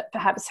businesses, and that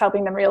perhaps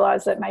helping them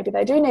realise that maybe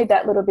they do need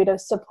that little bit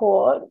of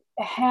support,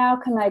 how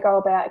can they go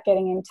about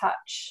getting in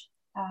touch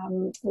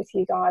with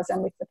you guys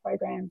and with the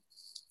program?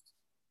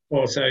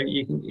 Well, so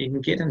you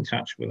can get in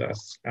touch with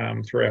us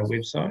through our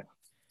website.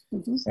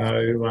 Mm-hmm.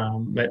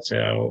 So that's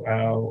our.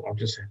 I'll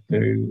just have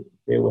to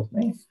bear with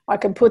me. I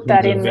can put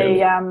that in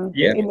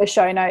the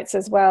show notes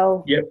as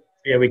well. Yep.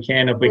 Yeah, we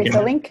can if we with can.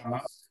 With a link.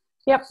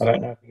 Yep. I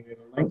don't know if we can have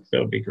a link. That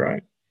would be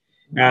great.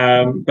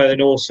 But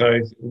then also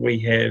we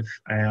have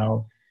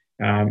our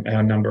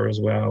number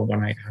as well,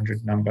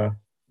 1-800 number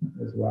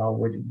as well,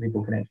 where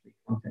people can actually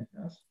contact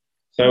us.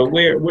 So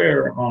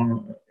we're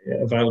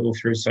available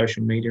through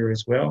social media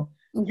as well,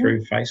 mm-hmm.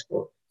 through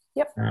Facebook.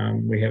 Yep.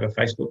 We have a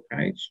Facebook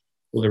page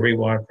called the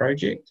Rewire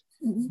Project,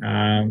 mm-hmm.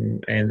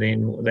 And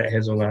then that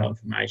has all our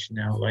information,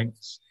 our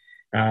links,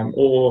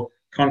 or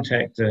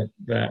contact their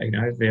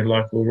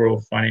local rural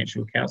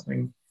financial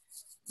counselling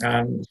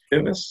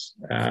service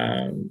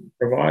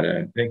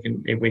provider.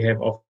 We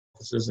have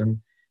offices in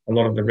a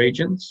lot of the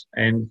regions,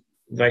 and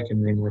they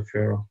can then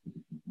refer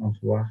on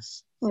to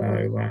us.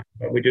 Mm-hmm. So,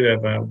 but we do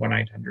have a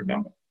 1-800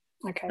 number.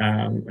 Okay.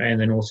 And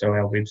then also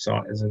our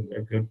website is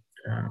a good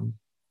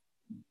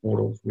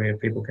portal where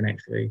people can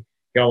actually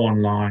go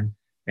online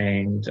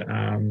and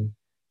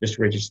just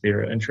register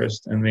their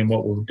interest. And then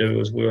what we'll do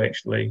is we'll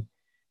actually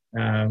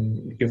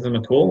give them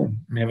a call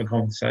and have a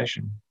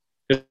conversation.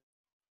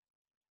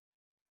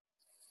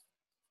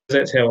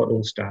 That's how it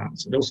all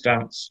starts. It all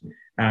starts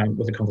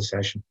with a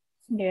conversation.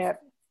 Yeah,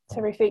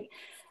 terrific.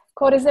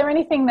 Cord, is there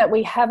anything that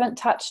we haven't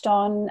touched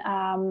on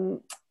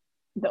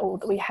or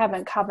that we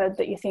haven't covered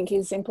that you think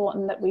is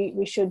important that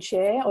we should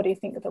share? Or do you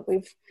think that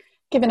we've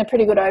given a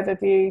pretty good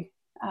overview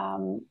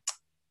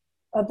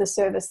of the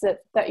service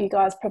that you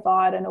guys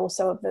provide, and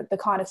also of the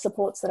kind of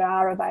supports that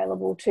are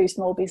available to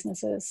small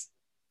businesses?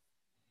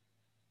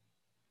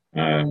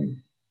 I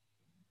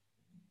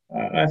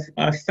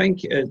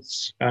think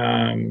it's...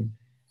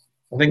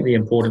 I think the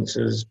importance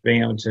is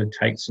being able to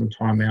take some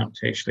time out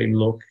to actually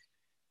look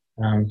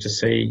to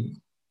see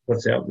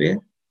what's out there.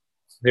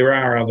 There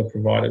are other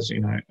providers,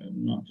 not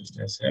just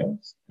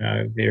ourselves.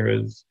 There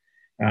is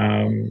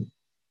a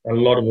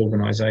lot of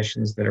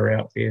organisations that are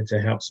out there to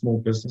help small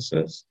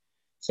businesses.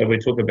 So we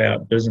talk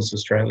about Business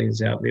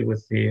Australia's out there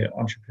with their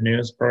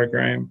Entrepreneurs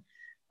Program.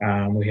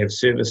 We have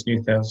Service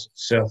New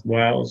South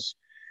Wales,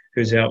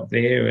 who's out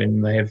there,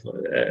 and they have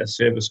a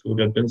service called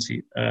a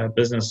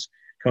Business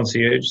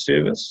Concierge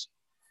Service.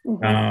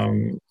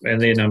 Mm-hmm.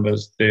 And their number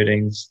is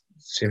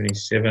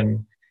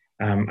 1377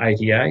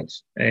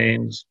 88,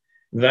 and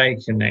they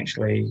can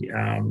actually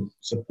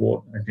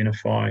support,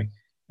 identify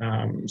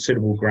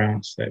suitable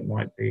grants that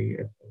might be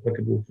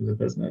applicable to the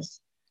business.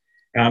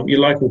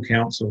 Your local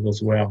council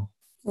as well,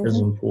 mm-hmm.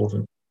 is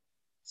important.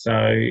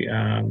 So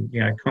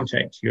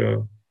contact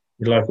your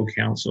local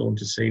council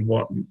to see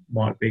what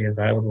might be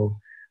available.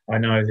 I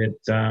know that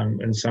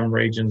in some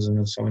regions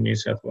in southern New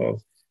South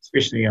Wales,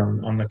 especially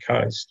on the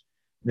coast,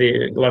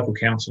 the local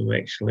council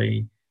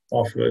actually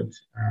offered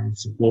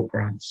support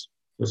grants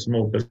for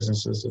small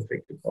businesses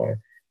affected by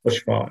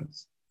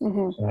bushfires.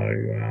 Mm-hmm. So,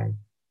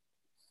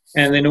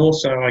 and then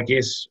also, I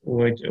guess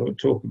we'll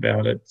talk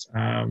about it.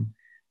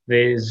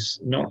 There's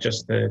not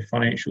just the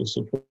financial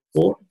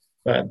support,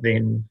 but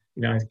then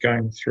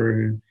going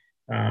through,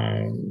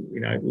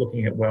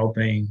 looking at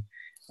well-being.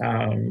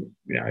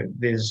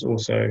 There's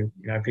also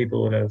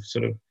people that are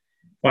sort of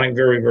finding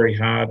very, very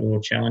hard or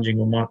challenging,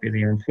 or might be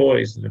their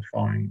employees that are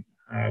finding.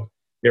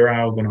 There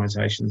are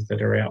organisations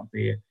that are out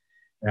there,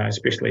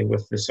 especially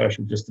with the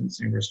social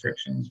distancing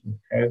restrictions with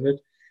COVID.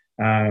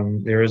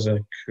 There is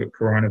a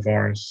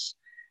coronavirus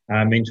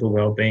mental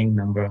wellbeing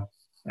number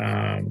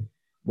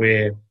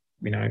where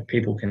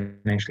people can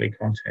actually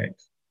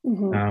contact.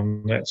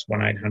 Mm-hmm. That's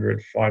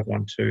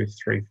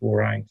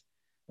 1-800-512-348,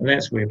 and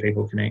that's where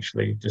people can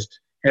actually just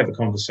have a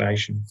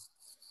conversation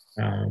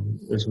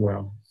as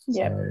well.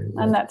 Yeah, so,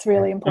 and that's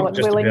really important.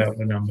 Not just about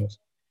the numbers.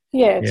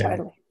 Yeah,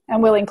 totally.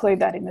 And we'll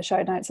include that in the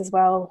show notes as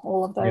well,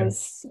 all of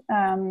those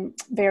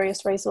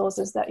various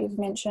resources that you've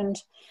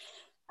mentioned.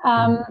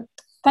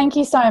 Thank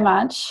you so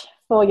much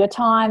for your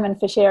time and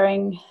for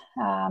sharing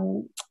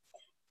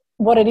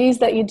what it is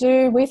that you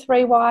do with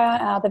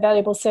Rewire, the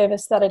valuable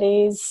service that it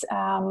is.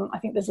 I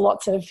think there's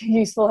lots of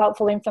useful,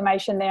 helpful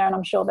information there, and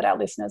I'm sure that our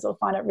listeners will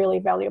find it really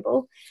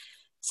valuable.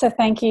 So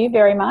thank you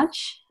very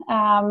much.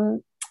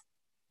 And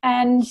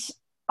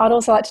I'd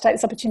also like to take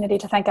this opportunity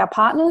to thank our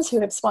partners who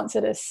have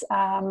sponsored us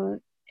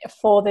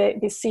for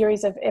this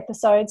series of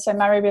episodes, so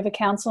Murray River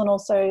Council and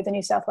also the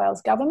New South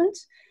Wales Government.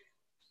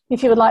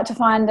 If you would like to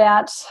find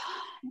out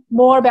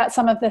more about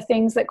some of the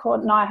things that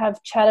Cord and I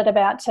have chatted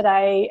about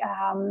today,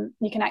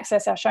 you can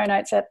access our show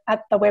notes at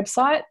the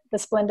website,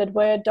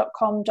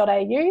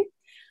 thesplendidword.com.au,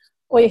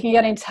 or you can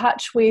get in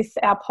touch with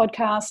our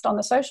podcast on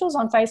the socials,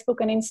 on Facebook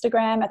and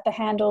Instagram at the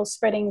handle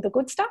Spreading the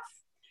Good Stuff.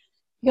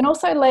 You can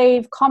also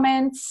leave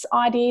comments,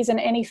 ideas and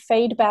any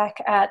feedback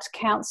at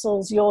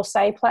Council's Your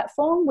Say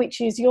platform, which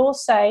is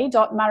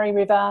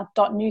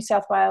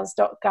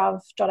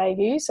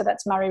yoursay.murrayriver.newsouthwales.gov.au. So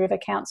that's Murray River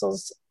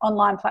Council's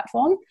online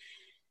platform,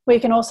 where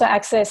you can also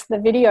access the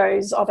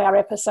videos of our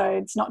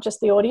episodes, not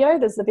just the audio,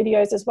 there's the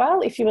videos as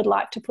well, if you would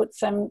like to put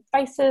some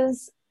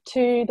faces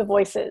to the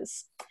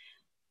voices.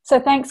 So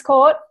thanks,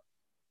 Court.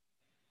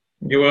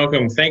 You're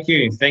welcome. Thank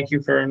you. Thank you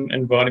for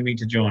inviting me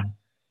to join.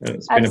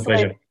 It's been a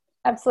pleasure.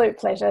 Absolute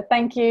pleasure.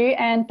 Thank you.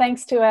 And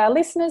thanks to our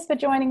listeners for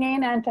joining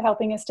in and for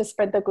helping us to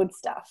spread the good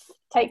stuff.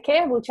 Take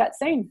care. We'll chat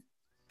soon.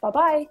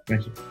 Bye-bye.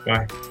 Thank you.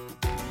 Bye.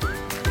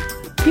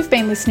 You've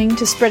been listening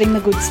to Spreading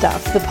the Good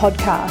Stuff, the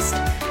podcast.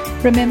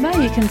 Remember,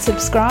 you can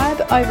subscribe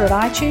over at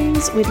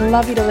iTunes. We'd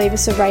love you to leave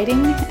us a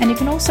rating. And you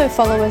can also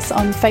follow us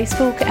on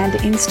Facebook and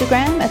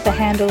Instagram at the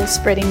handle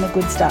Spreading the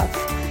Good Stuff.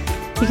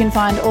 You can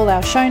find all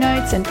our show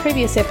notes and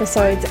previous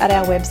episodes at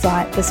our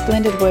website,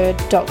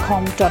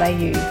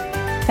 thesplendidword.com.au.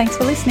 Thanks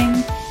for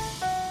listening.